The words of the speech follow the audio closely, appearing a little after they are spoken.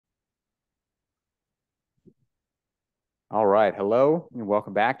All right. Hello, and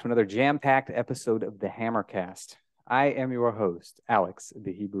welcome back to another jam-packed episode of the Hammercast. I am your host, Alex,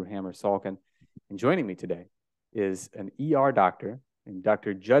 the Hebrew Hammer Salkin. And joining me today is an ER doctor named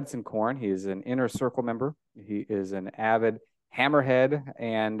Dr. Judson Corn. He is an inner circle member. He is an avid hammerhead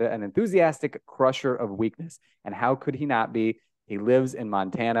and an enthusiastic crusher of weakness. And how could he not be? He lives in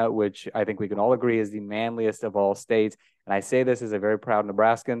Montana, which I think we can all agree is the manliest of all states. And I say this as a very proud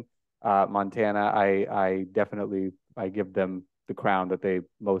Nebraskan. Montana, I give them the crown that they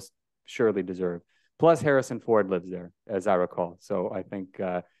most surely deserve. Plus, Harrison Ford lives there, as I recall. So I think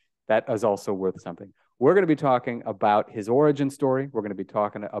that is also worth something. We're going to be talking about his origin story. We're going to be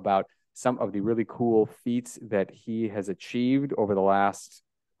talking about some of the really cool feats that he has achieved over the last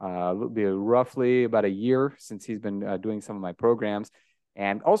roughly about a year since he's been doing some of my programs,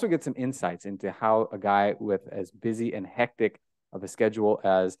 and also get some insights into how a guy with as busy and hectic of a schedule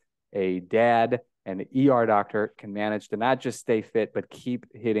as a dad and an ER doctor can manage to not just stay fit, but keep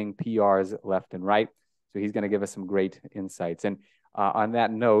hitting PRs left and right. So he's going to give us some great insights. And on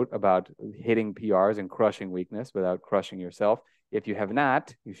that note about hitting PRs and crushing weakness without crushing yourself, if you have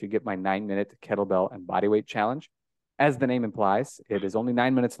not, you should get my 9-minute kettlebell and bodyweight challenge. As the name implies, it is only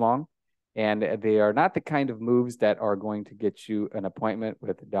 9 minutes long, and they are not the kind of moves that are going to get you an appointment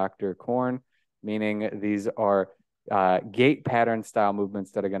with Dr. Corn, meaning these are gait pattern style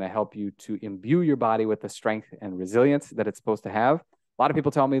movements that are going to help you to imbue your body with the strength and resilience that it's supposed to have. A lot of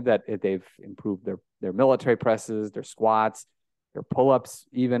people tell me that they've improved their military presses, their squats, their pull-ups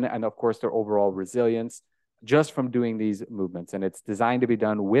even, and of course their overall resilience just from doing these movements. And it's designed to be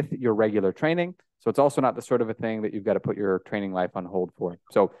done with your regular training. So it's also not the sort of a thing that you've got to put your training life on hold for.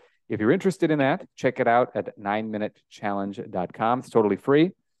 So if you're interested in that, check it out at 9minutechallenge.com. It's totally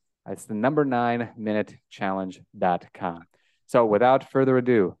free. It's the number 9minutechallenge.com. So without further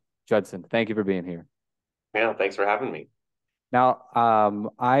ado, Judson, thank you for being here. Yeah, thanks for having me. Now,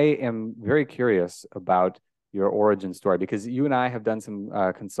 I am very curious about your origin story because you and I have done some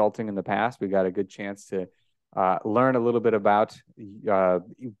consulting in the past. We got a good chance to learn a little bit about our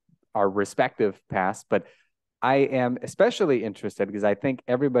respective past, but I am especially interested because I think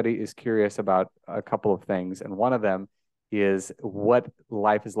everybody is curious about a couple of things, and one of them is what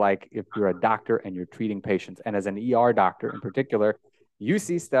life is like if you're a doctor and you're treating patients. And as an ER doctor in particular, you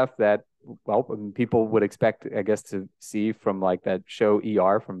see stuff that, well, people would expect, I guess, to see from like that show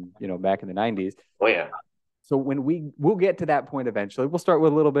ER from, back in the 90s. Oh, yeah. So we'll get to that point eventually. We'll start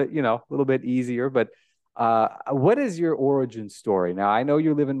with a little bit, a little bit easier, but what is your origin story? Now, I know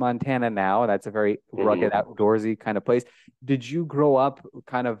you live in Montana now, and that's a very rugged, outdoorsy kind of place. Did you grow up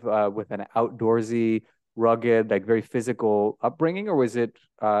kind of with an outdoorsy, rugged, like very physical upbringing, or was it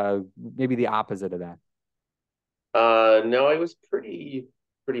maybe the opposite of that? No, it was pretty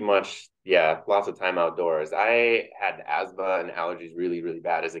much, yeah, lots of time outdoors. I had asthma and allergies really, really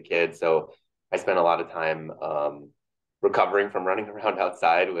bad as a kid. So I spent a lot of time recovering from running around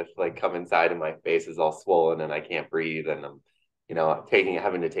outside with like come inside and my face is all swollen and I can't breathe. And I'm,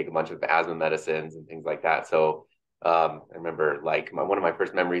 having to take a bunch of asthma medicines and things like that. So I remember like one of my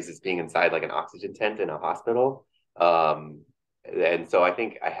first memories is being inside like an oxygen tent in a hospital. And so I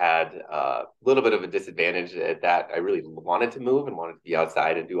think I had a little bit of a disadvantage at that. I really wanted to move and wanted to be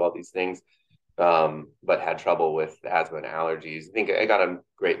outside and do all these things, but had trouble with asthma and allergies. I think I got on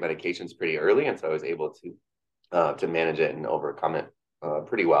great medications pretty early, and so I was able to manage it and overcome it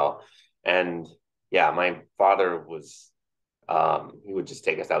pretty well. And yeah, my father was he would just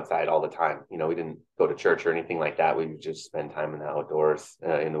take us outside all the time. We didn't go to church or anything like that. We would just spend time in the outdoors,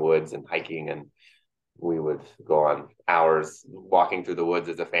 in the woods and hiking, and we would go on hours walking through the woods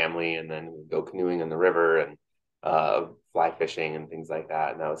as a family, and then we'd go canoeing in the river and fly fishing and things like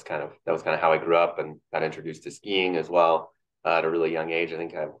that. And that was kind of how I grew up and got introduced to skiing as well at a really young age. I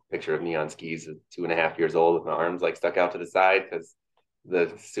think I have a picture of me on skis at 2.5 years old with my arms like stuck out to the side because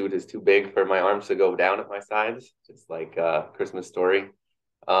the suit is too big for my arms to go down at my sides, just like Christmas Story.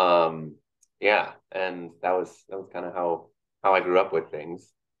 Yeah, and that was kind of how I grew up with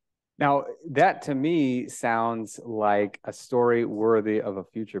things. Now, that to me sounds like a story worthy of a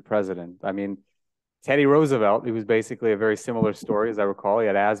future president. I mean, Teddy Roosevelt, he was basically a very similar story, as I recall. He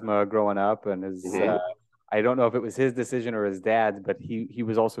had asthma growing up, and I don't know if it was his decision or his dad's, but he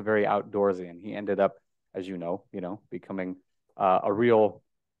was also very outdoorsy, and he ended up, as becoming a real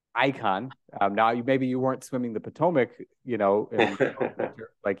icon. Now, maybe you weren't swimming the Potomac,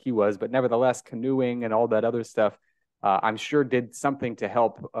 like he was, but nevertheless, canoeing and all that other stuff, I'm sure did something to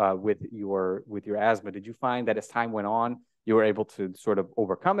help with your asthma. Did you find that as time went on, you were able to sort of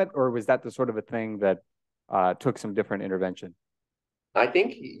overcome it, or was that the sort of a thing that took some different intervention? I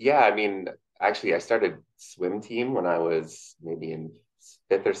think, yeah, I mean, actually, I started swim team when I was maybe in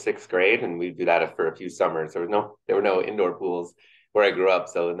fifth or sixth grade, and we do that for a few summers. There were no indoor pools where I grew up,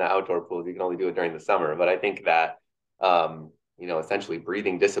 so in the outdoor pools, you can only do it during the summer. But I think that essentially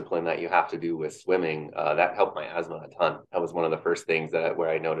breathing discipline that you have to do with swimming, that helped my asthma a ton. That was one of the first things where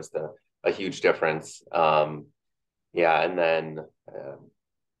I noticed a huge difference. Yeah, and then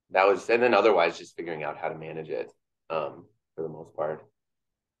and then otherwise just figuring out how to manage it for the most part.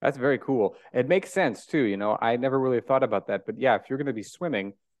 That's very cool. It makes sense too. I never really thought about that, but yeah, if you're going to be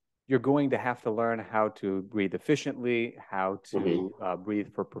swimming, you're going to have to learn how to breathe efficiently, how to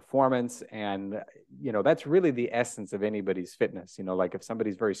breathe for performance. And, that's really the essence of anybody's fitness. Like if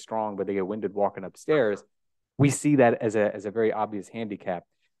somebody's very strong, but they get winded walking upstairs, we see that as a very obvious handicap.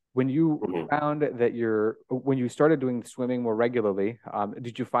 When you found that when you started doing swimming more regularly,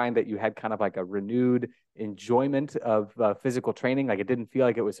 did you find that you had kind of like a renewed enjoyment of physical training? Like it didn't feel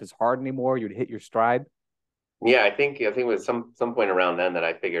like it was as hard anymore. You'd hit your stride. Yeah, I think it was some point around then that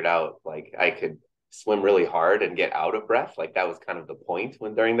I figured out like I could swim really hard and get out of breath. Like that was kind of the point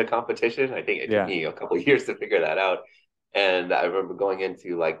when during the competition. I think it took me a couple of years to figure that out. And I remember going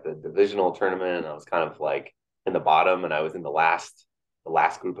into like the divisional tournament, and I was kind of like in the bottom, and I was in the last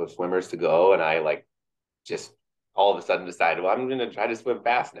group of swimmers to go, and I like just all of a sudden decided, well, I'm going to try to swim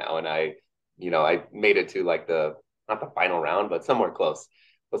fast now, and I made it to like not the final round, but somewhere close,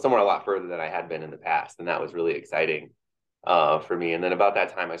 but somewhere a lot further than I had been in the past, and that was really exciting for me. And then about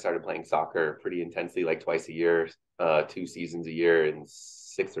that time, I started playing soccer pretty intensely, like twice a year, 2 seasons a year in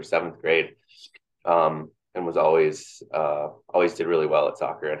sixth or seventh grade, and was always did really well at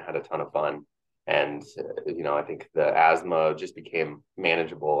soccer and had a ton of fun. And I think the asthma just became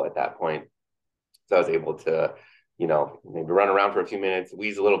manageable at that point. So I was able to, maybe run around for a few minutes,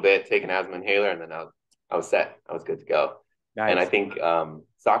 wheeze a little bit, take an asthma inhaler, and then I was set. I was good to go. Nice. And I think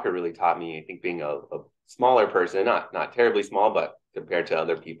soccer really taught me, I think being a smaller person, not terribly small, but compared to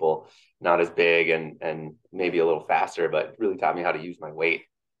other people, not as big and maybe a little faster, but really taught me how to use my weight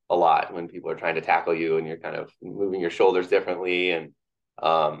a lot when people are trying to tackle you and you're kind of moving your shoulders differently. And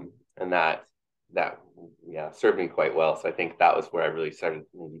that served me quite well. So I think that was where I really started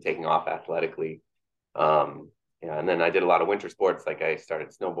maybe taking off athletically. And then I did a lot of winter sports. Like I started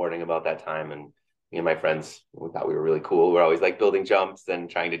snowboarding about that time, and me and my friends, we thought we were really cool. We were always like building jumps and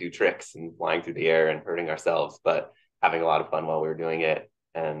trying to do tricks and flying through the air and hurting ourselves, but having a lot of fun while we were doing it.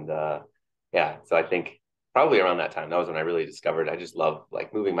 And so I think probably around that time, that was when I really discovered I just love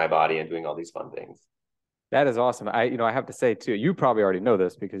like moving my body and doing all these fun things. That is awesome. I have to say too, you probably already know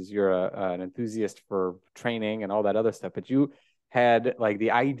this because you're an enthusiast for training and all that other stuff, but you had like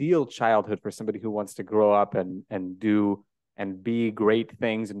the ideal childhood for somebody who wants to grow up and do and be great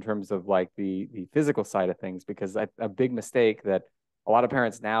things in terms of like the physical side of things, because a big mistake that a lot of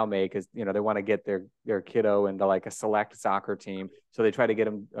parents now make is, they want to get their kiddo into like a select soccer team. So they try to get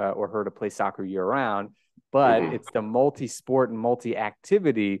him or her to play soccer year round, but it's the multi-sport and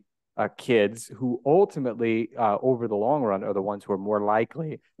multi-activity kids who ultimately over the long run are the ones who are more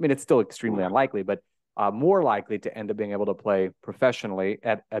likely. I mean, it's still extremely unlikely, but more likely to end up being able to play professionally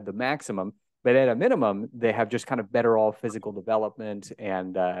at the maximum. But at a minimum, they have just kind of better all physical development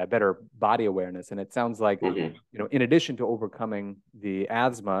and better body awareness. And it sounds like, in addition to overcoming the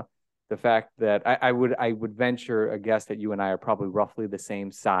asthma, the fact that I would venture a guess that you and I are probably roughly the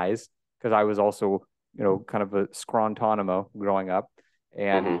same size, because I was also, kind of a scrontonimo growing up.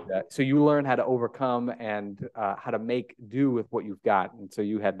 And so you learn how to overcome and how to make do with what you've got. And so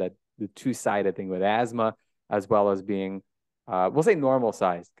you had the two-sided thing with asthma, as well as being, we'll say normal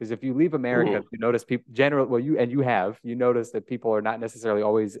size. Because if you leave America, you notice people you notice that people are not necessarily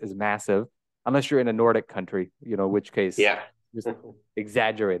always as massive, unless you're in a Nordic country, which case, just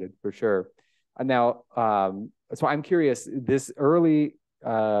exaggerated for sure. Now, so I'm curious,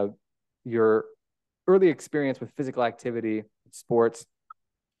 your early experience with physical activity, sports,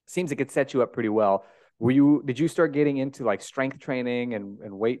 seems like it set you up pretty well. Did you start getting into like strength training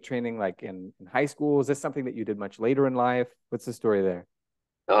and weight training like in high school? Is this something that you did much later in life? What's the story there?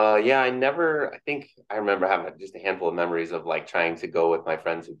 I think I remember having just a handful of memories of like trying to go with my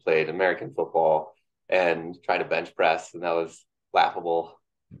friends who played American football and try to bench press, and that was laughable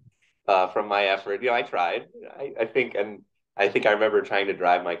from my effort. I tried. I think I remember trying to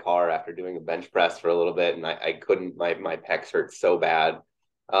drive my car after doing a bench press for a little bit, and I couldn't. My pecs hurt so bad.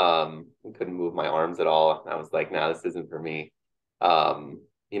 I couldn't move my arms at all. I was like, "No, this isn't for me."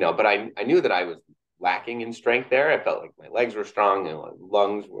 But I knew that I was lacking in strength there. I felt like my legs were strong and my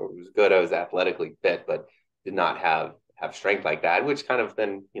lungs was good. I was athletically fit, but did not have strength like that, which kind of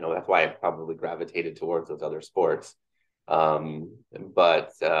then, that's why I probably gravitated towards those other sports.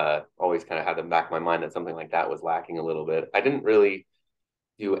 But always kind of had in the back of my mind that something like that was lacking a little bit. I didn't really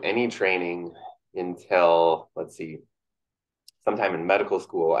do any training until, let's see, sometime in medical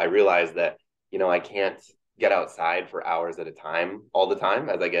school. I realized that, I can't get outside for hours at a time all the time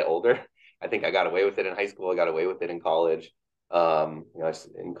as I get older. I think I got away with it in high school. I got away with it in college.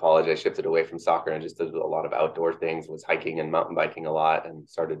 In college, I shifted away from soccer and just did a lot of outdoor things, was hiking and mountain biking a lot and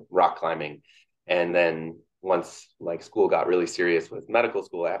started rock climbing. And then once like school got really serious with medical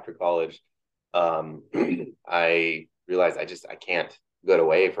school after college, I realized I can't go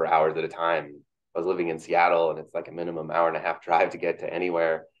away for hours at a time. I was living in Seattle and it's like a minimum hour and a half drive to get to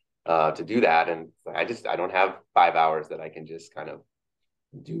anywhere to do that. And I don't have 5 hours that I can just kind of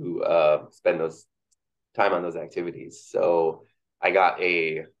do spend those time on those activities. So I got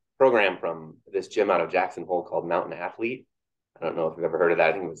a program from this gym out of Jackson Hole called Mountain Athlete. I don't know if you've ever heard of that.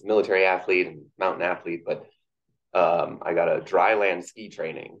 I think it was military athlete and mountain athlete, but I got a dry land ski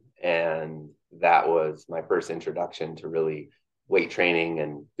training, and that was my first introduction to really weight training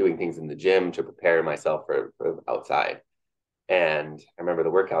and doing things in the gym to prepare myself for outside. And I remember the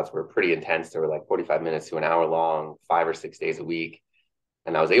workouts were pretty intense. They were like 45 minutes to an hour long, 5 or 6 days a week.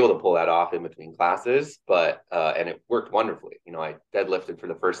 And I was able to pull that off in between classes, but and it worked wonderfully. I deadlifted for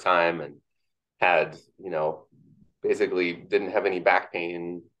the first time and had, basically didn't have any back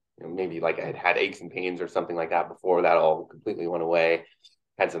pain. Maybe like I had had aches and pains or something like that before. That all completely went away.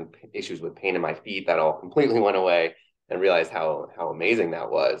 Had some issues with pain in my feet. That all completely went away, and realized how amazing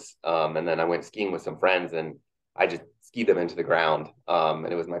that was. And then I went skiing with some friends, and I just skied them into the ground.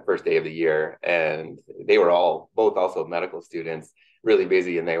 And it was my first day of the year, and they were both also medical students, really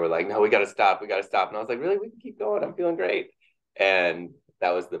busy, and they were like, "No, we got to stop. We got to stop." And I was like, "Really? We can keep going. I'm feeling great." And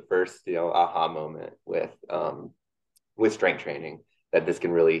that was the first, aha moment with strength training, that this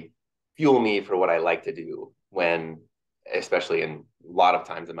can really fuel me for what I like to do when, especially in a lot of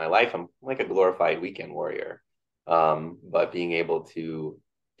times in my life, I'm like a glorified weekend warrior. But being able to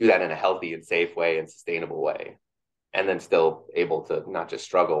do that in a healthy and safe way and sustainable way, and then still able to not just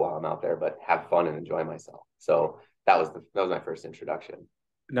struggle while I'm out there, but have fun and enjoy myself. So that was my first introduction.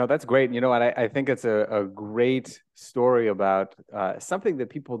 No, that's great. And I think it's a great story about something that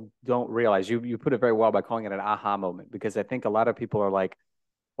people don't realize. You put it very well by calling it an aha moment, because I think a lot of people are like,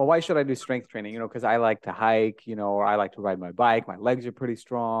 well, why should I do strength training? Because I like to hike, or I like to ride my bike. My legs are pretty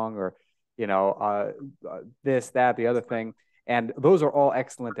strong, or, this, that, the other thing. And those are all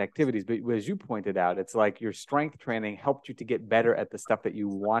excellent activities. But as you pointed out, it's like your strength training helped you to get better at the stuff that you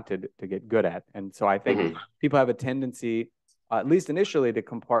wanted to get good at. And so I think people have a tendency, at least initially, to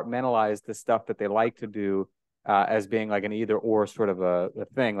compartmentalize the stuff that they like to do as being like an either or sort of a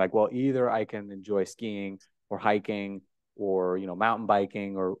thing. Like, well, either I can enjoy skiing or hiking or mountain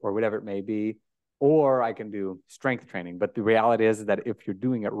biking or whatever it may be, or I can do strength training. But the reality is that if you're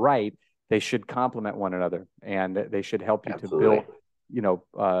doing it right, they should complement one another, and they should help you Absolutely. to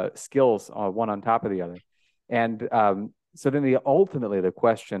build skills one on top of the other. And so then ultimately the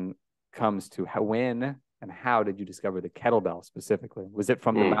question comes to when and how did you discover the kettlebell specifically? Was it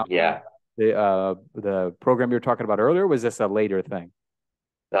from the mountain, Yeah. the program you were talking about earlier? Or was this a later thing?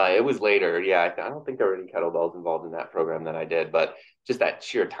 It was later. Yeah, I don't think there were any kettlebells involved in that program that I did, but just that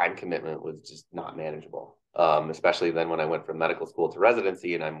sheer time commitment was just not manageable. Especially then when I went from medical school to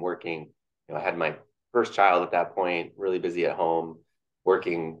residency and I'm working, I had my first child at that point, really busy at home,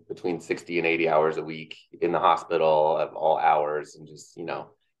 working between 60 and 80 hours a week in the hospital at all hours, and just,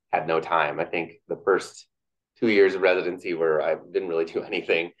 had no time. I think the first 2 years of residency where I didn't really do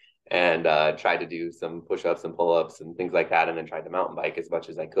anything, and tried to do some push-ups and pull-ups and things like that, and then tried to mountain bike as much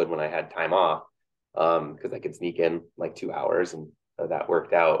as I could when I had time off, because I could sneak in like 2 hours, and that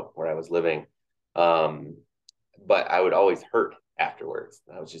worked out where I was living. But I would always hurt afterwards.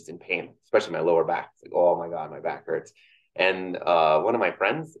 I was just in pain, especially my lower back. It's like, oh my God, my back hurts. And one of my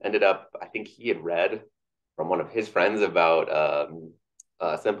friends ended up, I think he had read from one of his friends about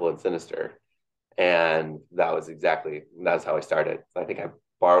Simple and Sinister. And that's how I started. So I think I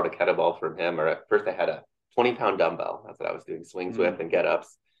borrowed a kettlebell from him, or at first I had a 20-pound dumbbell. That's what I was doing swings with and get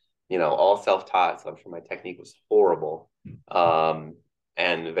ups, all self-taught. So I'm sure my technique was horrible. And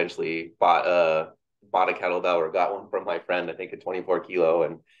eventually bought a kettlebell, or got one from my friend, I think a 24 kilo,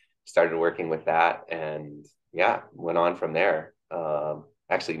 and started working with that. And yeah, went on from there.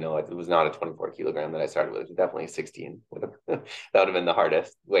 Actually, no, it was not a 24 kilogram that I started with. It was definitely a 16. That would have been the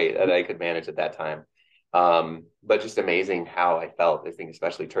hardest weight that I could manage at that time. But just amazing how I felt. I think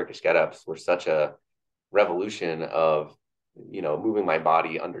especially Turkish get-ups were such a revolution of, moving my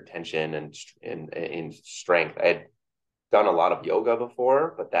body under tension and in strength. I had done a lot of yoga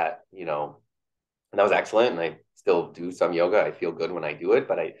before, but that, and that was excellent. And I still do some yoga. I feel good when I do it,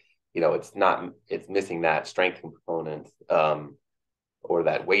 but it's missing that strength component, or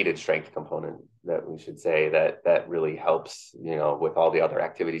that weighted strength component, that we should say, that really helps, with all the other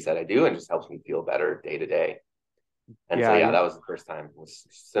activities that I do, and just helps me feel better day to day. And so, Yeah, yeah, that was the first time. It was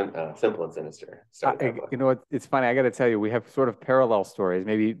Simple and Sinister. Started that book. it's funny. I got to tell you, we have sort of parallel stories,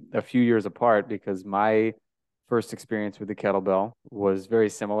 maybe a few years apart, because my first experience with the kettlebell was very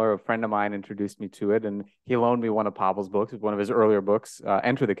similar. A friend of mine introduced me to it, and he loaned me one of Pavel's books, one of his earlier books,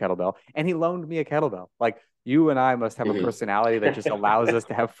 Enter the Kettlebell, and he loaned me a kettlebell. Like, you and I must have a personality that just allows us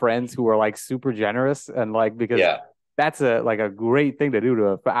to have friends who are like super generous, and like, because Yeah. that's a great thing to do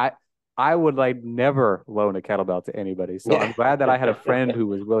to I would like never loan a kettlebell to anybody. So I'm glad that I had a friend who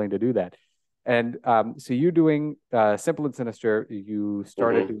was willing to do that. And so you're doing Simple and Sinister. You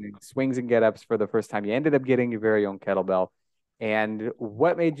started doing swings and get-ups for the first time. You ended up getting your very own kettlebell. And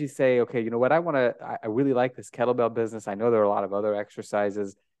what made you say, okay, you know what, I really like this kettlebell business. I know there are a lot of other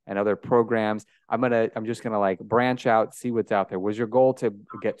exercises and other programs. I'm just gonna like branch out, see what's out there. Was your goal to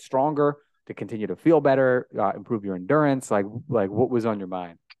get stronger, to continue to feel better, improve your endurance? Like what was on your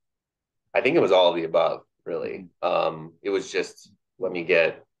mind? I think it was all of the above, really. It was just, let me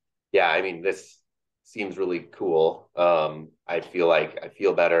get, yeah, I mean, this seems really cool. I feel like I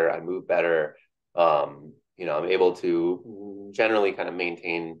feel better, I move better. I'm able to generally kind of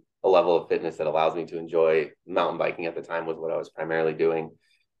maintain a level of fitness that allows me to enjoy mountain biking. At the time was what I was primarily doing,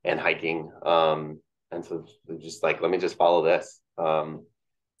 and hiking. And so just like, let me just follow this. So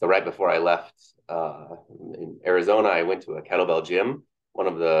right before I left in Arizona, I went to a kettlebell gym. One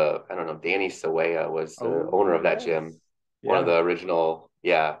of the, I don't know, Danny Sawaya was the owner Oh, of that yes. gym. One of Yeah. the original,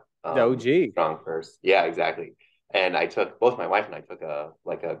 yeah, The OG. strong first. Yeah, exactly. And I took, both my wife and I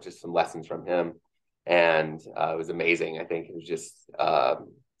took just some lessons from him, and it was amazing. I think it was just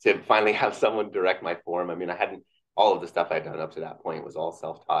to finally have someone direct my form. I mean, I hadn't, all of the stuff I'd done up to that point was all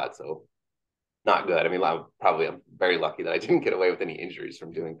self-taught, so not good. I mean, I'm very lucky that I didn't get away with any injuries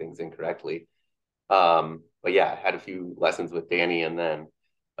from doing things incorrectly. But yeah, I had a few lessons with Danny, and then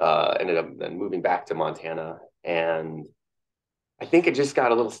ended up then moving back to Montana. And I think it just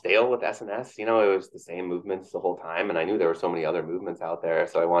got a little stale with SNS. It was the same movements the whole time, and I knew there were so many other movements out there.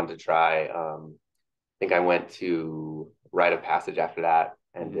 So I wanted to try. I think I went to Rite of Passage after that,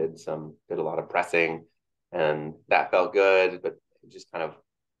 and did a lot of pressing, and that felt good. But just kind of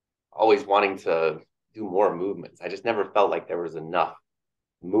always wanting to do more movements. I just never felt like there was enough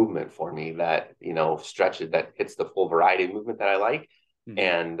movement for me that stretches, that hits the full variety of movement that I like,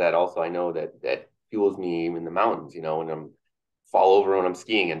 and that also I know that fuels me in the mountains. When I'm fall over when I'm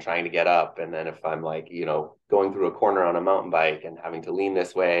skiing and trying to get up, and then if I'm like going through a corner on a mountain bike and having to lean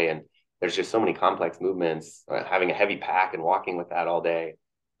this way, and there's just so many complex movements, having a heavy pack and walking with that all day,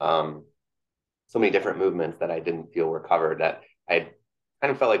 so many different movements that I didn't feel were covered, that I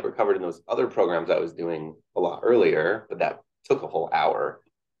kind of felt like were covered in those other programs I was doing a lot earlier, but that took a whole hour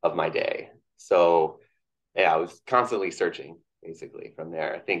of my day. So yeah, I was constantly searching basically from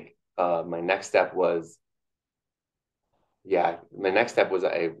there. I think my next step was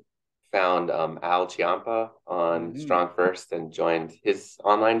I found Al Ciampa on Strong First and joined his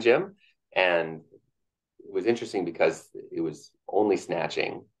online gym. And it was interesting because it was only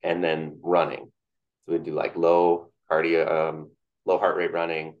snatching and then running. So we'd do like low cardio, low heart rate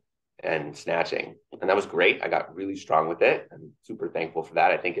running and snatching. And that was great. I got really strong with it. I'm super thankful for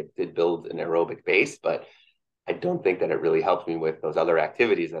that. I think it did build an aerobic base, but I don't think that it really helped me with those other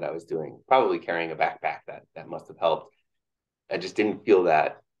activities that I was doing. Probably carrying a backpack, that must have helped. I just didn't feel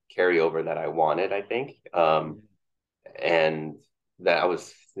that carryover that I wanted, I think. And that I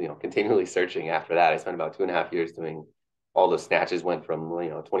was, continually searching after that. I spent about 2.5 years doing all the snatches, went from,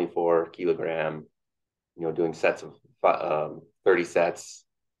 24 kilogram, doing sets of 30 sets,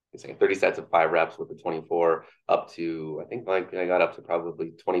 it's like 30 sets of 5 reps with the 24, up to, I think like I got up to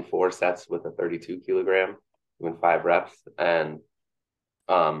probably 24 sets with a 32 kilogram, doing 5 reps. And,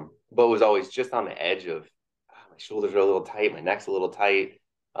 but it was always just on the edge of, my shoulders are a little tight, my neck's a little tight.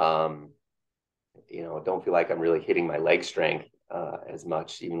 Don't feel like I'm really hitting my leg strength as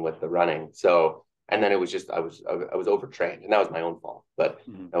much, even with the running. So, and then it was just, I was overtrained, and that was my own fault, but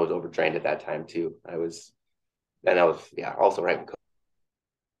I was overtrained at that time too. I was also right.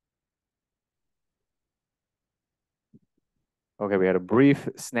 Okay, we had a brief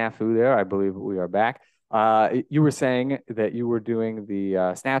snafu there. I believe we are back. You were saying that you were doing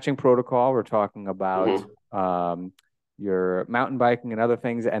the snatching protocol. We're talking about your mountain biking and other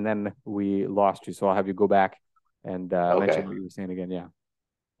things, and then we lost you. So I'll have you go back and mention what you were saying again. Yeah.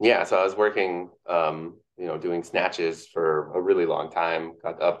 yeah, so I was working, doing snatches for a really long time,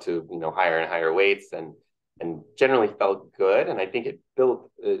 got up to, higher and higher weights and generally felt good. And I think it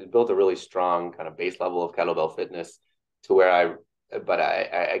built a really strong kind of base level of kettlebell fitness to where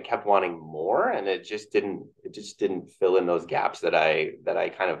I kept wanting more, and it just didn't fill in those gaps that I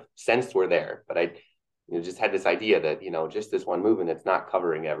kind of sensed were there. But I just had this idea that, just this one movement, it's not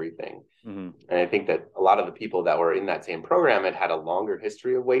covering everything. Mm-hmm. And I think that a lot of the people that were in that same program had a longer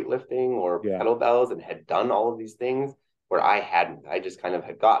history of weightlifting or Yeah. kettlebells and had done all of these things where I hadn't. I just kind of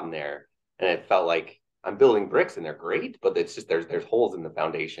had gotten there, and it felt like I'm building bricks and they're great, but it's just there's holes in the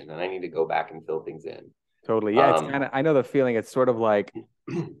foundation, and I need to go back and fill things in. Totally. Yeah, it's kind of, I know the feeling. It's sort of like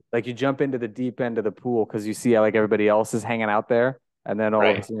you jump into the deep end of the pool because you see how like everybody else is hanging out there, and then all of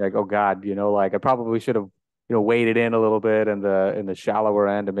a Right. sudden you're like, oh God, like I probably should have, waded in a little bit in the shallower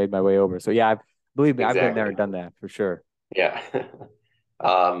end and made my way over. So yeah, believe me, I've been there and Exactly. done that for sure. Yeah.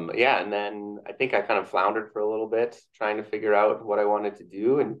 Yeah, and then I think I kind of floundered for a little bit trying to figure out what I wanted to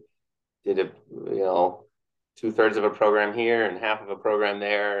do, and did a two-thirds of a program here and half of a program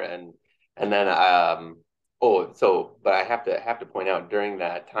there, and then but I have to point out, during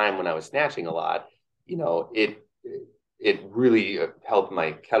that time when I was snatching a lot, it really helped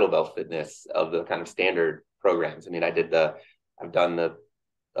my kettlebell fitness of the kind of standard programs. I mean, I've done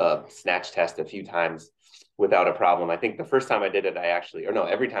the snatch test a few times without a problem. I think the first time I did it,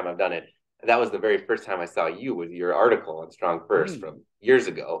 every time I've done it, that was the very first time I saw you with your article on Strong First Mm. from years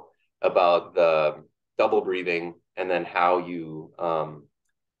ago about the double breathing, and then how you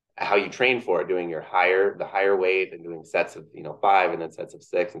train for it, doing the higher weight and doing sets of 5, and then sets of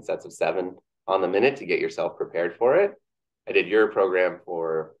 6 and sets of 7 on the minute to get yourself prepared for it. I did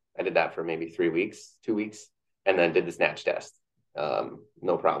that for maybe 3 weeks, 2 weeks, and then did the snatch test.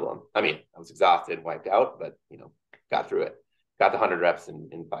 No problem. I mean, I was exhausted, wiped out, but got through it. Got the 100 reps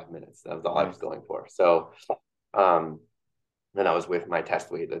in 5 minutes. That was all I was Nice. going for. So um, then I was with my test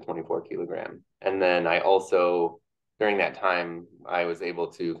weight, the 24 kilogram. And then I also, during that time, I was able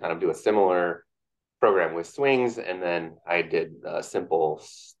to kind of do a similar program with swings. And then I did simple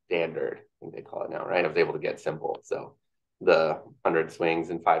standard, I think they call it now, right? I was able to get simple. So the 100 swings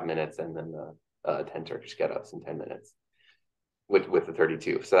in 5 minutes, and then the 10 Turkish get-ups in 10 minutes with the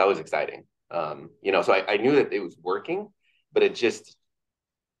 32. So that was exciting. So I knew that it was working, but I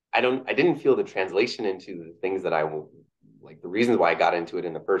didn't feel the translation into the things that like the reasons why I got into it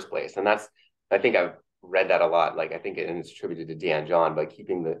in the first place. And I think I've read that a lot. Like, I think it's attributed to Dan John, but keep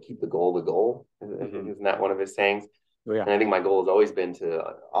the goal the goal. Mm-hmm. Isn't that one of his sayings? Oh yeah. And I think my goal has always been to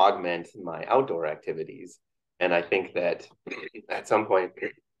augment my outdoor activities. And I think that at some point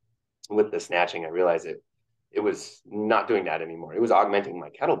with the snatching, I realized it was not doing that anymore. It was augmenting my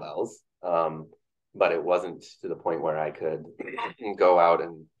kettlebells, but it wasn't to the point where I could go out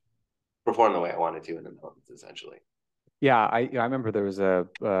and perform the way I wanted to in the mountains, essentially. Yeah, I remember there was a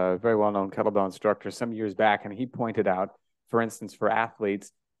very well-known kettlebell instructor some years back, and he pointed out, for instance, for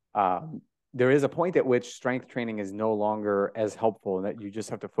athletes, there is a point at which strength training is no longer as helpful, and that you just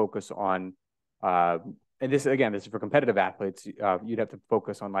have to focus on, and this is for competitive athletes, you'd have to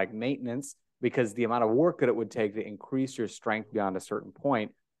focus on like maintenance, because the amount of work that it would take to increase your strength beyond a certain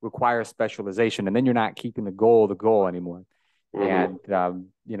point requires specialization, and then you're not keeping the goal anymore. Mm-hmm.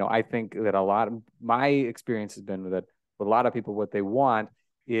 And I think that a lot of my experience has been that with a lot of people, what they want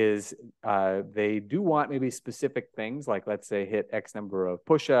is they do want maybe specific things, like let's say hit X number of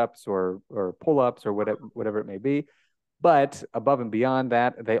push-ups or pull-ups or whatever it may be. But above and beyond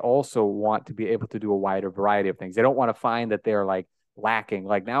that, they also want to be able to do a wider variety of things. They don't want to find that they're like lacking.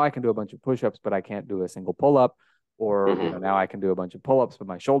 Like, now I can do a bunch of push-ups, but I can't do a single pull-up. Or Mm-hmm. now I can do a bunch of pull-ups, but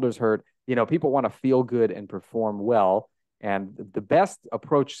my shoulders hurt. People want to feel good and perform well. And the best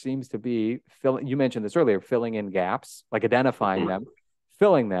approach seems to be you mentioned this earlier, filling in gaps, like identifying Mm-hmm. them,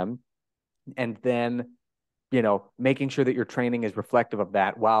 filling them, and then, making sure that your training is reflective of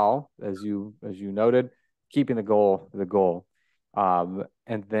that, while, as you noted, keeping the goal.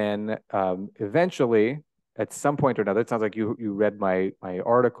 And then eventually, at some point or another, it sounds like you read my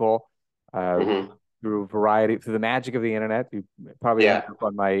article, uh, Mm-hmm. through the magic of the internet. You probably ended Yeah. up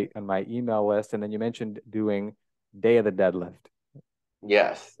on my email list, and then you mentioned doing Day of the Deadlift.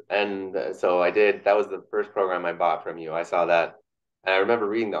 Yes. And so I did. That was the first program I bought from you. I saw that. And I remember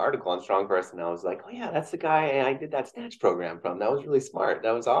reading the article on Strong Person, and I was like, oh, yeah, that's the guy I did that snatch program from. That was really smart.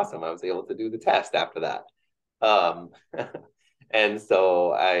 That was awesome. I was able to do the test after that. Um, and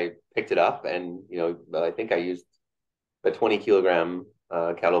so I picked it up, and, I think I used a 20 kilogram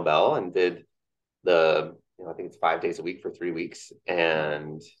kettlebell, and did I think it's 5 days a week for 3 weeks,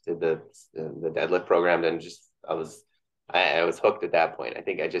 and did the deadlift program. And just, I was hooked at that point. I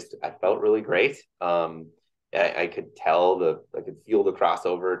think I felt really great. I could I could feel the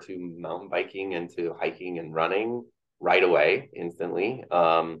crossover to mountain biking and to hiking and running right away, instantly.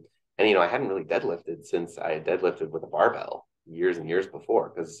 And I hadn't really deadlifted since I had deadlifted with a barbell years and years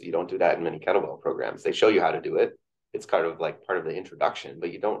before, because you don't do that in many kettlebell programs. They show you how to do it. It's kind of like part of the introduction, but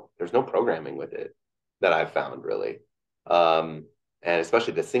there's no programming with it that I've found, really. And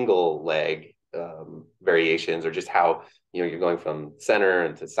especially the single leg variations, or just how you're going from center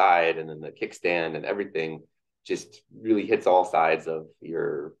and to side, and then the kickstand and everything just really hits all sides of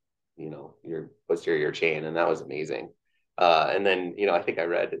your posterior chain, and that was amazing. And then I think I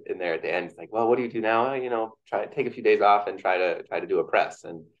read in there at the end, it's like, well, what do you do now? Try to take a few days off and try to do a press.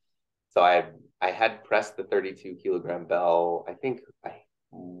 And so I had pressed the 32 kilogram bell, I think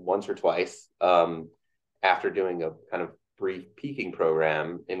once or twice, after doing a kind of brief peaking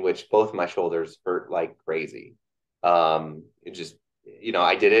program in which both of my shoulders hurt like crazy. It just,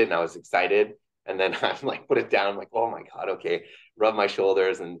 I did it and I was excited. And then I'm like, put it down. I'm like, oh my God, okay. Rub my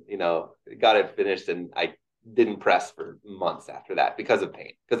shoulders and, got it finished. And I didn't press for months after that because of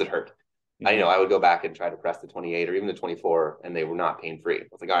pain, because it hurt. Mm-hmm. I would go back and try to press the 28 or even the 24, and they were not pain-free. I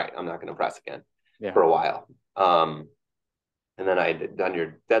was like, all right, I'm not going to press again for a while. And then I had done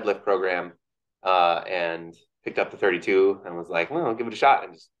your deadlift program and picked up the 32 and was like, well, I'll give it a shot,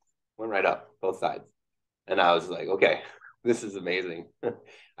 and just went right up both sides. And I was like, okay, this is amazing.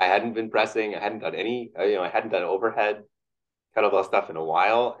 I hadn't been pressing. I hadn't done I hadn't done overhead kettlebell stuff in a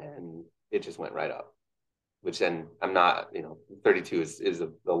while, and it just went right up, which then I'm not, 32 is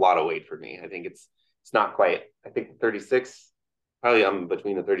a lot of weight for me. I think it's not quite, I think 36, probably I'm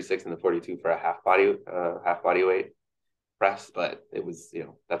between the 36 and the 42 for a half body weight press, but it was,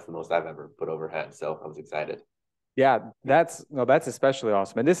 that's the most I've ever put overhead. So I was excited. Yeah, that's especially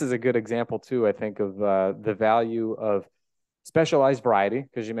awesome. And this is a good example too, I think, of the value of specialized variety,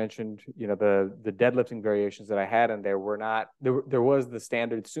 because you mentioned, the deadlifting variations that I had in there were not there was the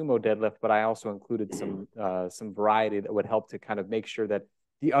standard sumo deadlift, but I also included some variety that would help to kind of make sure that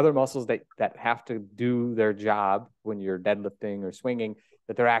the other muscles that have to do their job when you're deadlifting or swinging,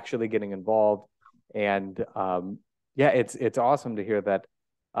 that they're actually getting involved. And it's awesome to hear that.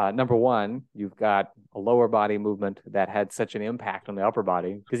 Number one, you've got a lower body movement that had such an impact on the upper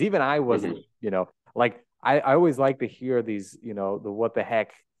body, because even I wasn't, like, I always like to hear these, the what the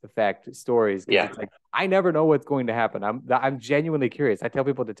heck effect stories. Yeah. It's like, I never know what's going to happen. I'm genuinely curious. I tell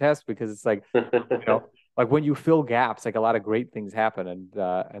people to test because it's like, like when you fill gaps, like a lot of great things happen.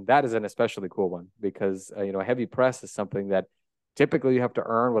 And that is an especially cool one because, heavy press is something that typically you have to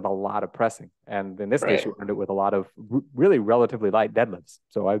earn with a lot of pressing. And in this case, you earned it with a lot of really relatively light deadlifts.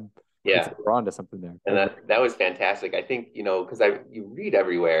 So we're on to something there. And that was fantastic. I think, because you read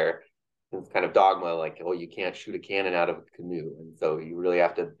everywhere, it's kind of dogma, like, oh, you can't shoot a cannon out of a canoe. And so you really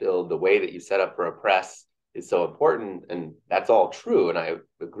have to build the way that you set up for a press is so important. And that's all true. And I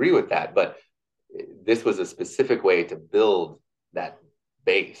agree with that. But this was a specific way to build that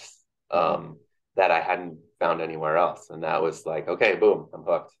base that I hadn't found anywhere else. And that was like, okay, boom, I'm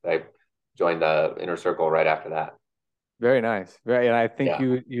hooked. I joined the inner circle right after that. Very nice. And I think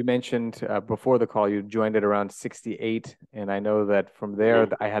you mentioned before the call, you joined it around 68. And I know that from there,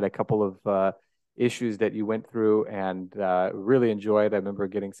 I had a couple of issues that you went through and really enjoyed. I remember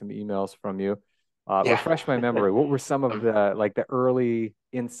getting some emails from you. Refresh my memory. What were some of the early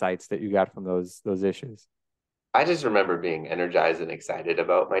insights that you got from those issues? I just remember being energized and excited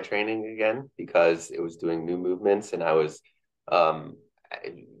about my training again because it was doing new movements, and I was, I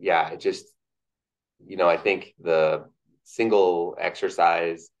think the single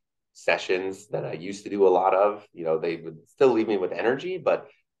exercise sessions that I used to do a lot of, they would still leave me with energy, but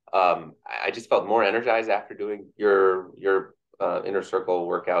I just felt more energized after doing your inner circle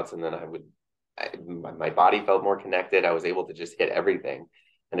workouts, and then my body felt more connected. I was able to just hit everything.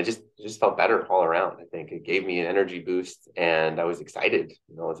 And it just felt better all around. I think it gave me an energy boost, and I was excited.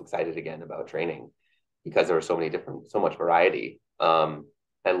 I was excited again about training because there were so much variety.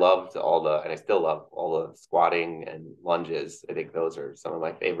 I loved and I still love all the squatting and lunges. I think those are some of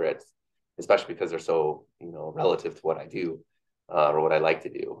my favorites, especially because they're so, relative to what I do or what I like to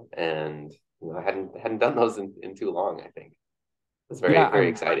do. And I hadn't done those in too long. I think it's very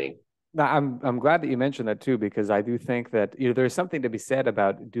exciting. No, I'm glad that you mentioned that too, because I do think that there's something to be said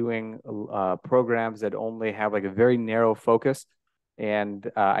about doing programs that only have like a very narrow focus,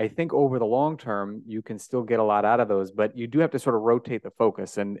 and I think over the long term you can still get a lot out of those, but you do have to sort of rotate the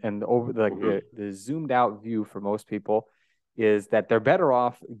focus, and over the zoomed out view for most people is that they're better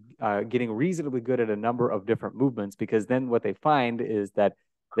off getting reasonably good at a number of different movements, because then what they find is that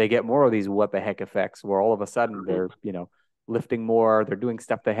they get more of these what the heck effects where all of a sudden they're lifting more. They're doing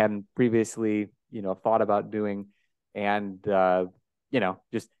stuff they hadn't previously, thought about doing, and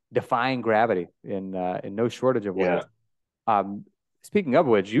just defying gravity in no shortage of ways. Um, Speaking of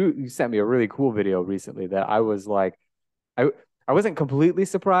which, you sent me a really cool video recently that I was like, I wasn't completely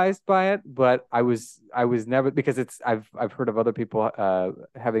surprised by it, but I was never, because I've heard of other people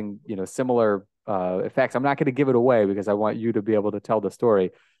having similar effects. I'm not going to give it away because I want you to be able to tell the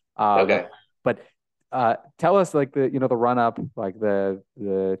story. Okay. But tell us like the run up, like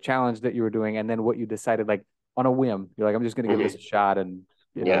the challenge that you were doing, and then what you decided like on a whim. You're like, I'm just going to give this a shot, and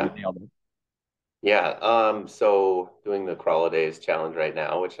you nailed it. Yeah. So doing the Crawl-A-Days challenge right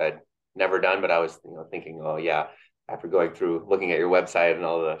now, which I'd never done, but I was, thinking, oh yeah, after going through looking at your website and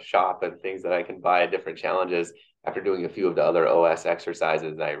all the shop and things that I can buy different challenges, after doing a few of the other OS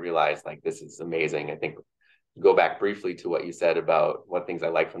exercises, I realized like this is amazing. I think go back briefly to what you said about what things I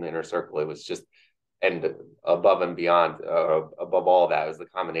like from the inner circle. It was just, and above and beyond, above all that was the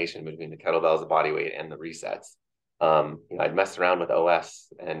combination between the kettlebells, the body weight, and the resets. I'd messed around with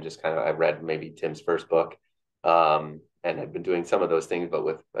OS and just kind of, I read maybe Tim's first book, and I'd been doing some of those things, but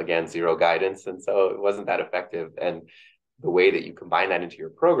with, again, zero guidance. And so it wasn't that effective. And the way that you combine that into your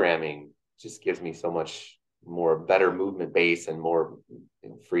programming just gives me so much more better movement base and more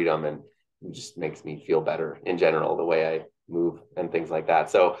freedom, and it just makes me feel better in general, the way I move and things like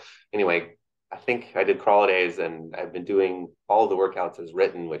that. So anyway, I think I did Crawl-A-Days, and I've been doing all of the workouts as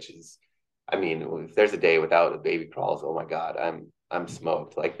written, which is, I mean, if there's a day without a baby crawls, oh my God, I'm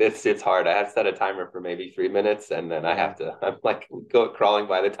smoked. Like this, it's hard. I have set a timer for maybe 3 minutes, and then I'm like go crawling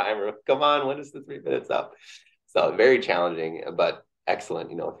by the timer. Come on, when is the 3 minutes up? So very challenging, but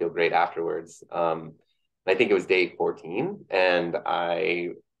excellent. I feel great afterwards. I think it was day 14, and I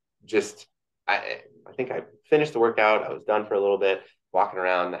think I finished the workout. I was done for a little bit, walking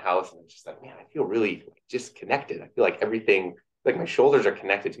around the house, and I'm just like, man, I feel really just connected. I feel like everything, like my shoulders are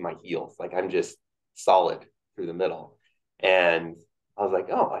connected to my heels. Like I'm just solid through the middle. And I was like,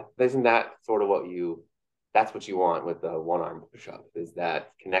 oh, isn't that sort of that's what you want with the one arm push-up, is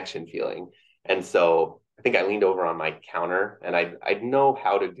that connection feeling. And so I think I leaned over on my counter, and I know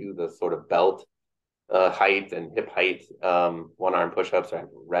how to do the sort of belt height and hip height one arm push-ups. I've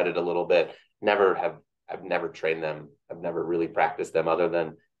read it a little bit. I've never trained them. I've never really practiced them, other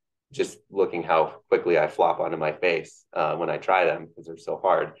than just looking how quickly I flop onto my face when I try them, because they're so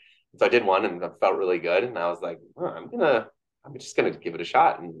hard. So I did one, and it felt really good. And I was like, oh, I'm just gonna give it a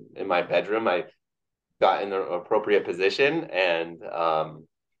shot. And in my bedroom, I got in the appropriate position, and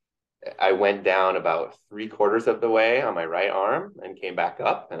I went down about 3/4 of the way on my right arm and came back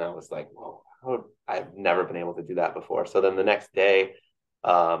up. And I was like, whoa, I've never been able to do that before. So then the next day,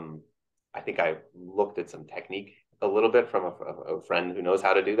 I think I looked at some technique a little bit from a friend who knows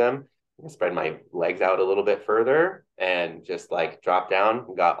how to do them. I spread my legs out a little bit further and just like dropped down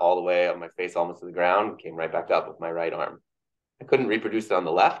and got all the way on my face almost to the ground, came right back up with my right arm. I couldn't reproduce it on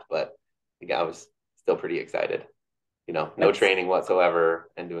the left, but again, I was still pretty excited. No training whatsoever,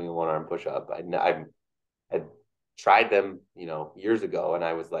 and doing a one arm push up. I had tried them, years ago, and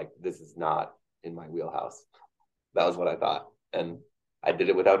I was like, this is not in my wheelhouse. That was what I thought. And I did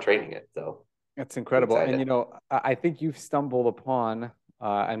it without training it. So that's incredible. And, I think you've stumbled upon,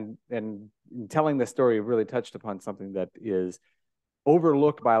 and telling the story really touched upon something that is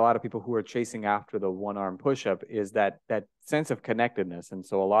overlooked by a lot of people who are chasing after the one arm push-up, is that sense of connectedness. And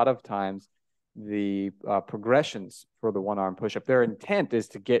so a lot of times the progressions for the one arm push-up, their intent is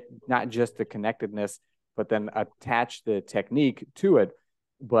to get not just the connectedness, but then attach the technique to it.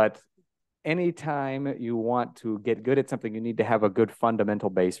 But anytime you want to get good at something, you need to have a good fundamental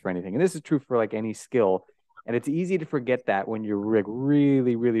base for anything. And this is true for like any skill. And it's easy to forget that when you're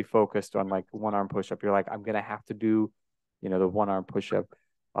really, really focused on like one arm push-up. You're like, I'm going to have to do, the one arm push-up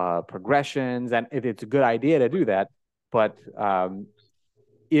progressions. And it's a good idea to do that. But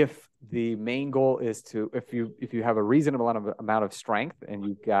if the main goal is if you have a reasonable amount of strength, and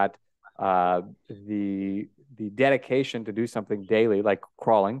you've got the dedication to do something daily, like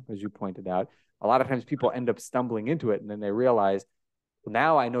crawling, as you pointed out, a lot of times people end up stumbling into it, and then they realize, well,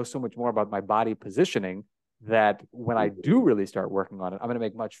 now I know so much more about my body positioning that when I do really start working on it, I'm going to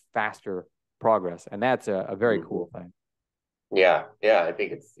make much faster progress. And that's a very cool thing. Yeah. I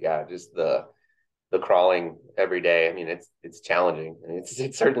think it's just the crawling every day. I mean, it's challenging.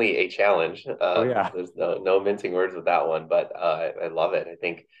 It's certainly a challenge. There's no mincing words with that one, but I love it. I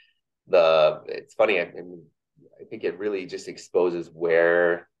think it's funny. I think it really just exposes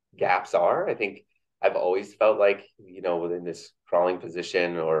where gaps are. I think I've always felt like, within this crawling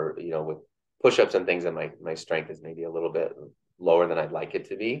position, or, with push-ups and things, that my strength is maybe a little bit lower than I'd like it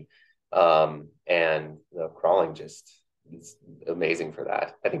to be. And the crawling just it's amazing for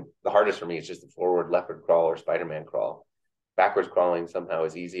that. I think the hardest for me is just the forward leopard crawl or Spider-Man crawl. Backwards crawling somehow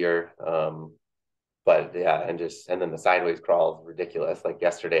is easier. But yeah, and then the sideways crawl is ridiculous. Like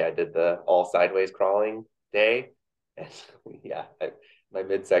yesterday, I did the all sideways crawling day, and yeah, my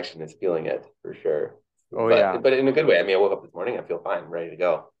midsection is feeling it for sure. Oh yeah, But in a good way. I mean, I woke up this morning, I feel fine, ready to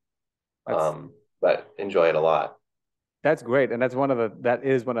go. that's But enjoy it a lot. that's great, and that is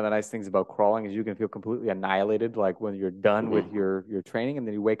one of the nice things about crawling is you can feel completely annihilated, like when you're done with your training, and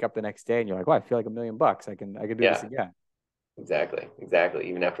then you wake up the next day and you're like, oh, I feel like $1,000,000. I can do this Yeah, again. exactly.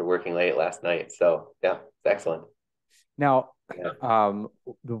 Even after working late last night. So yeah, it's excellent. Now, Yeah.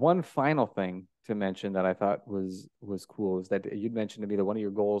 the one final thing to mention that I thought was cool is that you'd mentioned to me that one of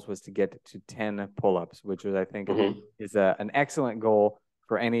your goals was to get to 10 pull-ups, which is I think is an excellent goal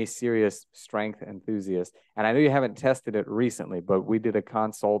for any serious strength enthusiast. And I know you haven't tested it recently, but we did a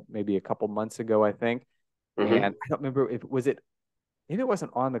consult maybe a couple months ago, I think. And I don't remember if maybe it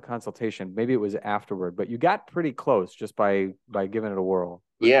wasn't on the consultation, maybe it was afterward, but you got pretty close just by giving it a whirl.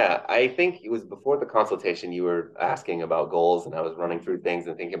 Yeah, I think it was before the consultation you were asking about goals, and I was running through things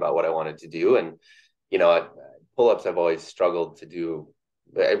and thinking about what I wanted to do. And pull-ups I've always struggled to do.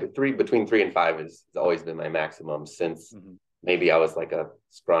 Between 3 and 5 has always been my maximum since maybe I was like a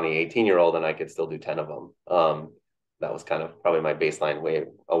scrawny 18-year-old and I could still do 10 of them. That was kind of probably my baseline weight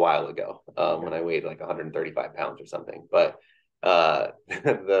a while ago, when I weighed like 135 pounds or something. But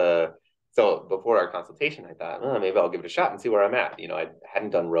so before our consultation, I thought, oh, maybe I'll give it a shot and see where I'm at. I hadn't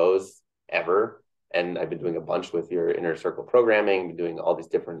done rows ever, and I've been doing a bunch with your inner circle programming, been doing all these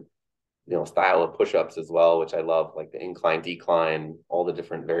different, style of push-ups as well, which I love, like the incline, decline, all the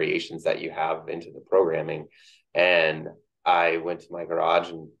different variations that you have into the programming. And I went to my garage,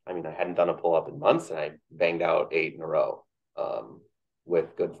 and I mean, I hadn't done a pull-up in months, and I banged out 8 in a row,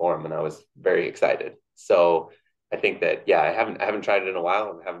 with good form, and I was very excited. So I think that, yeah, I haven't tried it in a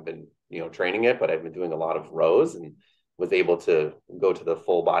while. I haven't been, training it, but I've been doing a lot of rows and was able to go to the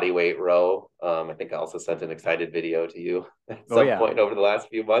full body weight row. I think I also sent an excited video to you at some point over the last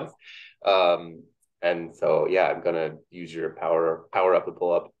few months. And so, yeah, I'm going to use your power up the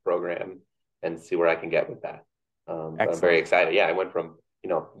pull up program and see where I can get with that. But I'm very excited. Yeah. I went from,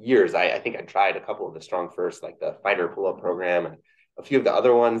 years. I think I tried a couple of the Strong First, like the fighter pull up program and a few of the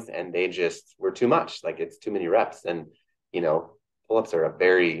other ones, and they just were too much. Like it's too many reps. And, pull-ups are a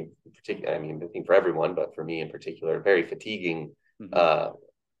very particular, I mean, I think for everyone, but for me in particular, very fatiguing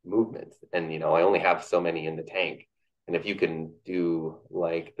movement. And, I only have so many in the tank. And if you can do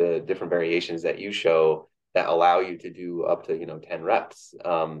like the different variations that you show that allow you to do up to, 10 reps,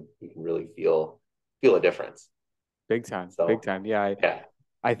 you can really feel a difference. Big time. So, big time. Yeah. Yeah.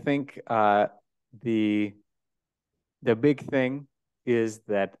 I think the big thing is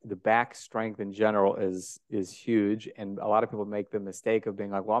that the back strength in general is huge, and a lot of people make the mistake of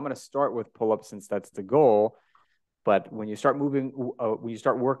being like, well, I'm going to start with pull-ups since that's the goal. But when you start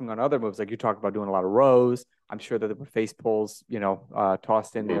working on other moves, like you talked about doing a lot of rows, I'm sure that the face pulls,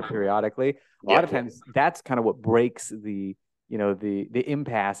 tossed in there periodically. A lot of times that's kind of what breaks the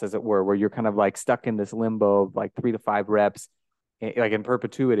impasse, as it were, where you're kind of like stuck in this limbo of like 3 to 5 reps, like in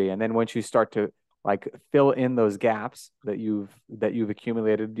perpetuity. And then once you start to like fill in those gaps that you've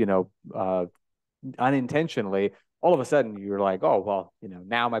accumulated, unintentionally, all of a sudden you're like, oh, well,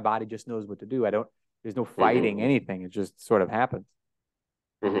 now my body just knows what to do. There's no fighting anything. It just sort of happens.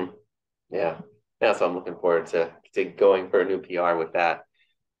 Yeah. Yeah. So I'm looking forward to going for a new PR with that.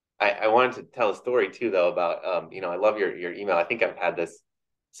 I wanted to tell a story too, though, about, I love your email. I think I've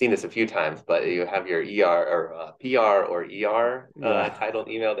seen this a few times, but you have your ER or PR or ER titled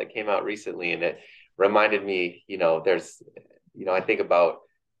email that came out recently. And it reminded me, there's, I think about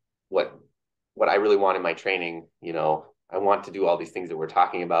what I really want in my training. I want to do all these things that we're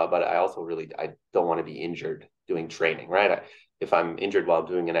talking about, but I also I don't want to be injured doing training, right? If I'm injured while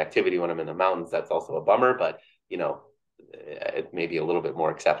doing an activity when I'm in the mountains, that's also a bummer, but, it may be a little bit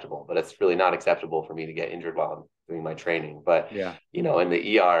more acceptable, but it's really not acceptable for me to get injured while I'm doing my training. But, in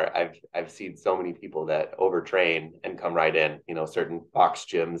the ER, I've seen so many people that overtrain and come right in, certain box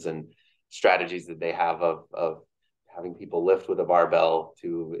gyms and strategies that they have of having people lift with a barbell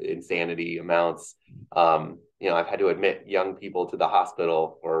to insanity amounts. I've had to admit young people to the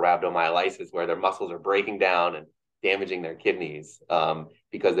hospital for rhabdomyolysis where their muscles are breaking down and damaging their kidneys,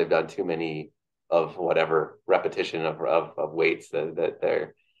 because they've done too many of whatever repetition of weights that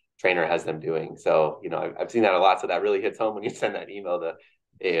their trainer has them doing. So, I've seen that a lot. So that really hits home when you send that email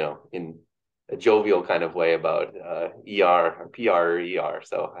in a jovial kind of way about ER or PR or ER.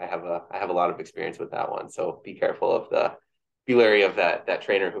 So I have a lot of experience with that one. So be wary of that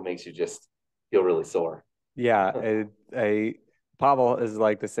trainer who makes you just feel really sore. Yeah, Pavel is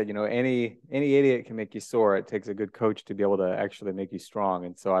like to say, any idiot can make you sore. It takes a good coach to be able to actually make you strong.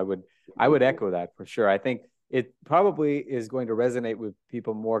 And so I would echo that for sure. I think it probably is going to resonate with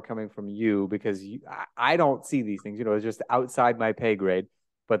people more coming from you because I don't see these things. It's just outside my pay grade.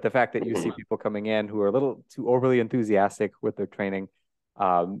 But the fact that you see people coming in who are a little too overly enthusiastic with their training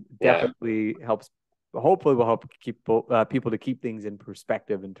Yeah, definitely helps. Hopefully, will help keep people to keep things in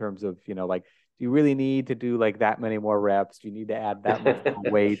perspective in terms of like, do you really need to do like that many more reps? Do you need to add that much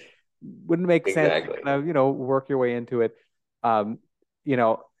more weight? Wouldn't make sense to exactly. kind of work your way into it. Um, you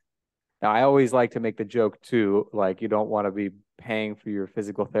know, Now, I always like to make the joke too, like you don't want to be paying for your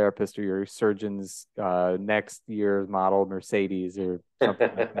physical therapist or your surgeon's next year's model Mercedes or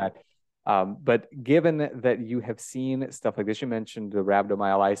something like that. But given that you have seen stuff like this, you mentioned the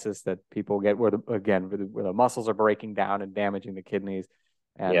rhabdomyolysis that people get where the muscles are breaking down and damaging the kidneys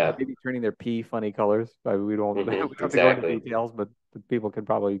and Yeah, maybe turning their pee funny colors. We don't we don't have to go into exactly. details, but people can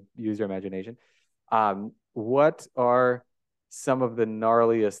probably use their imagination. What are some of the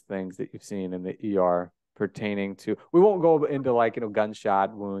gnarliest things that you've seen in the ER pertaining to? We won't go into like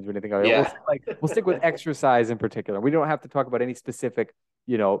gunshot wounds or anything like that. Yeah. We'll stick with exercise in particular. We don't have to talk about any specific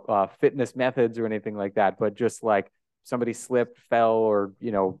fitness methods or anything like that, but just like somebody slipped, fell, or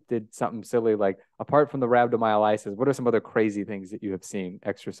did something silly. Like apart from the rhabdomyolysis, what are some other crazy things that you have seen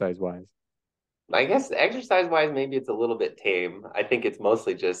exercise wise? I guess exercise wise, maybe it's a little bit tame. I think it's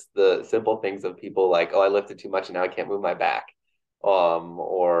mostly just the simple things of people like, oh, I lifted too much and now I can't move my back. Or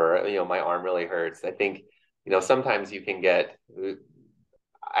my arm really hurts. I think, sometimes you can get,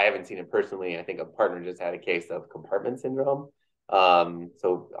 I haven't seen it personally. I think a partner just had a case of compartment syndrome.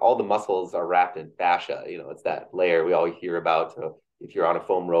 So all the muscles are wrapped in fascia. It's that layer we all hear about. So if you're on a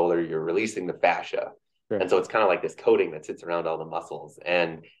foam roller, you're releasing the fascia. Sure. And so it's kind of like this coating that sits around all the muscles.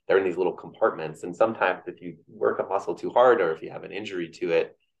 And they're in these little compartments. And sometimes if you work a muscle too hard or if you have an injury to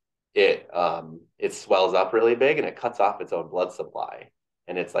it, it swells up really big and it cuts off its own blood supply.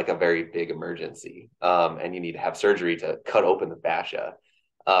 And it's like a very big emergency. And you need to have surgery to cut open the fascia.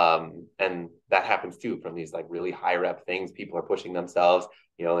 And that happens too from these like really high rep things. People are pushing themselves,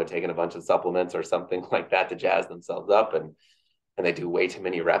 they're taking a bunch of supplements or something like that to jazz themselves up, and they do way too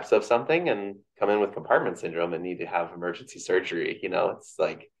many reps of something and come in with compartment syndrome and need to have emergency surgery. It's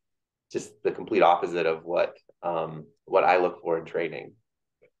like just the complete opposite of what I look for in training.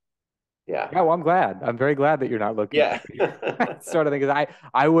 Yeah. Yeah, well, I'm glad. I'm very glad that you're not looking for Yeah. that sort of thing. Because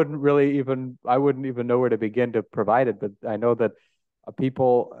I wouldn't even know where to begin to provide it. But I know that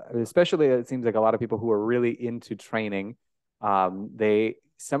people, especially it seems like a lot of people who are really into training,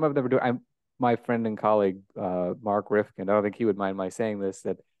 some of them are doing. My friend and colleague Mark Rifkin. I don't think he would mind my saying this.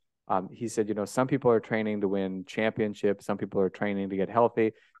 That he said, some people are training to win championships. Some people are training to get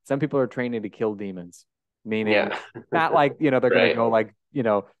healthy. Some people are training to kill demons. Meaning, Yeah. not like they're going to Right. go like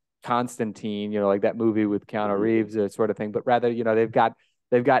Constantine, like that movie with Keanu Mhm. Reeves, sort of thing. But rather, they've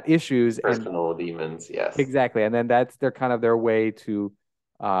got issues, and Personal demons. Yes. exactly, and then that's their kind of their way to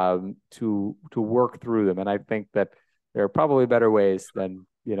work through them. And I think that there are probably better ways than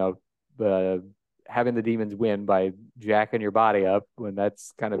the having the demons win by jacking your body up when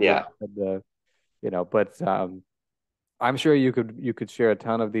that's kind of your Yeah. the But I'm sure you could share a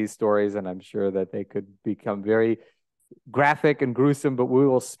ton of these stories, and I'm sure that they could become very graphic and gruesome, but we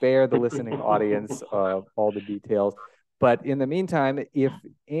will spare the listening audience all the details. But in the meantime, if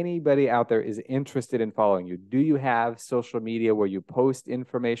anybody out there is interested in following you, do you have social media where you post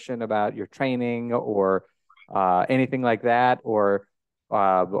information about your training or anything like that? Or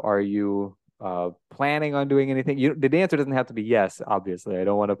are you planning on doing anything? The answer doesn't have to be yes, obviously. I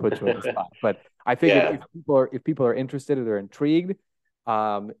don't want to put you on the spot, but I figured Yeah. if people are interested or they're intrigued,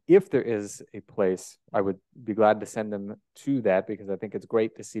 if there is a place, I would be glad to send them to that because I think it's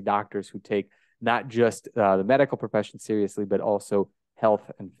great to see doctors who take not just the medical profession seriously, but also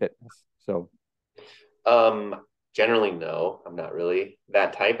health and fitness. So, Um, Generally, no, I'm not really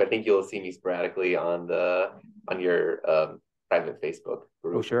that type. I think you'll see me sporadically on your private Facebook oh,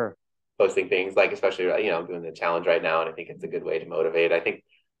 group sure. posting things like, especially I'm doing the challenge right now, and I think it's a good way to motivate. I think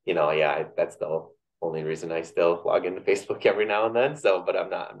yeah, that's the only reason I still log into Facebook every now and then. So, but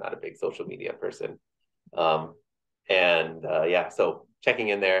I'm not a big social media person. Um, and yeah, so checking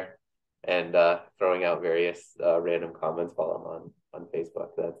in there and throwing out various random comments while I'm on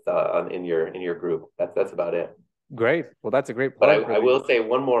Facebook. That's in your group. That's about it. Great. Well, that's a great But plug for I the. will say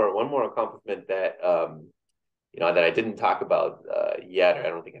one more accomplishment that that I didn't talk about yet, or I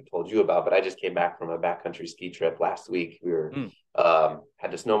don't think I told you about. But I just came back from a backcountry ski trip last week. We were Mm,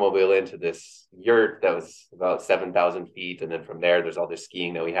 had to snowmobile into this yurt that was about 7,000 feet, and then from there there's all this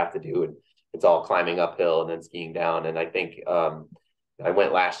skiing that we have to do. And it's all climbing uphill and then skiing down. And I think I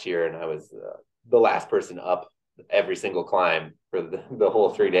went last year and I was the last person up every single climb for the whole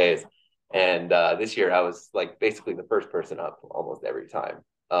 3 days. And this year I was like basically the first person up almost every time.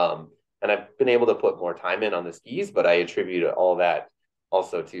 And I've been able to put more time in on the skis, but I attribute all that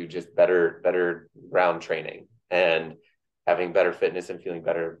also to just better ground training and having better fitness and feeling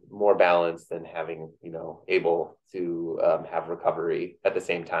better, more balanced, and having, able to have recovery at the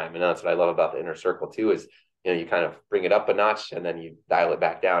same time. And that's what I love about the inner circle too, is, you kind of bring it up a notch and then you dial it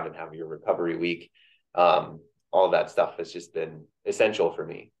back down and have your recovery week. All of that stuff has just been essential for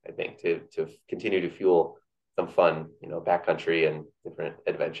me, I think, to continue to fuel some fun, backcountry and different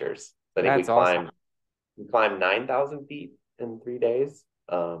adventures. I think That's awesome. We climbed 9,000 feet in 3 days.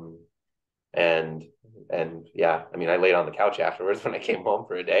 And yeah, I mean, I laid on the couch afterwards when I came home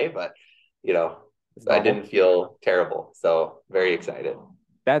for a day, but I didn't feel terrible. So very excited.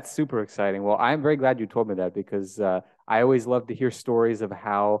 That's super exciting. Well, I'm very glad you told me that, because I always love to hear stories of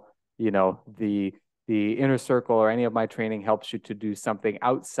how, the inner circle or any of my training helps you to do something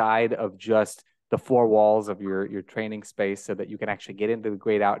outside of just the four walls of your training space, so that you can actually get into the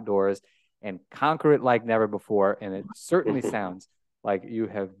great outdoors and conquer it like never before. And it certainly sounds like you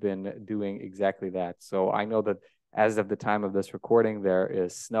have been doing exactly that. So I know that as of the time of this recording, there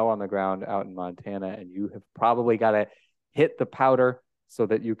is snow on the ground out in Montana, and you have probably got to hit the powder so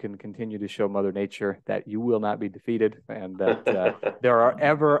that you can continue to show Mother Nature that you will not be defeated, and that there are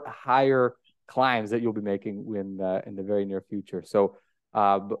ever higher climbs that you'll be making in the very near future. So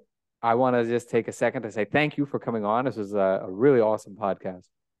I want to just take a second to say thank you for coming on. This was a really awesome podcast.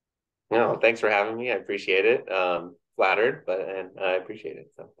 No, thanks for having me. I appreciate it. Flattered, and I appreciate it.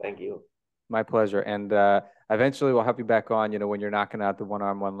 So thank you. My pleasure. And eventually we'll have you back on, when you're knocking out the one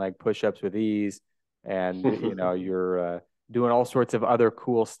arm, one leg push-ups with ease, and, you're doing all sorts of other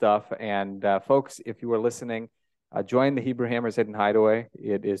cool stuff. And folks, if you are listening, join the Hebrew Hammer's Hidden Hideaway.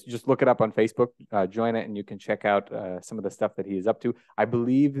 It is, just look it up on Facebook, join it, and you can check out some of the stuff that he is up to. I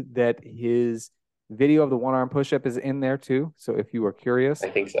believe that his video of the one arm push-up is in there too. So if you are curious, I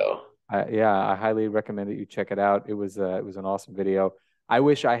think so. Yeah, I highly recommend that you check it out. It was an awesome video. I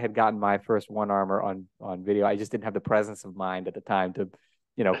wish I had gotten my first one armor on video. I just didn't have the presence of mind at the time to,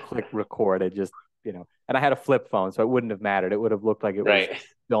 click record. It just, and I had a flip phone, so it wouldn't have mattered. It would have looked like it was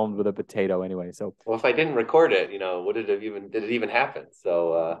filmed with a potato anyway. So, well, if I didn't record it, did it even happen?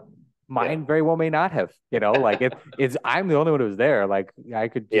 So, mine very well may not have, like it's, I'm the only one who was there. Like I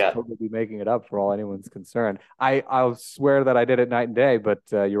could just totally be making it up for all anyone's concerned. I'll swear that I did it night and day, but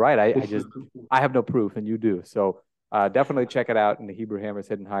you're right. I have no proof, and you do. So definitely check it out in the Hebrew Hammer's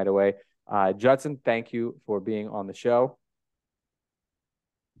Hidden Hideaway. Judson, thank you for being on the show.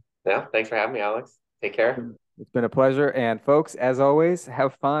 Yeah, thanks for having me, Alex. Take care. It's been a pleasure. And folks, as always,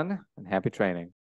 have fun and happy training.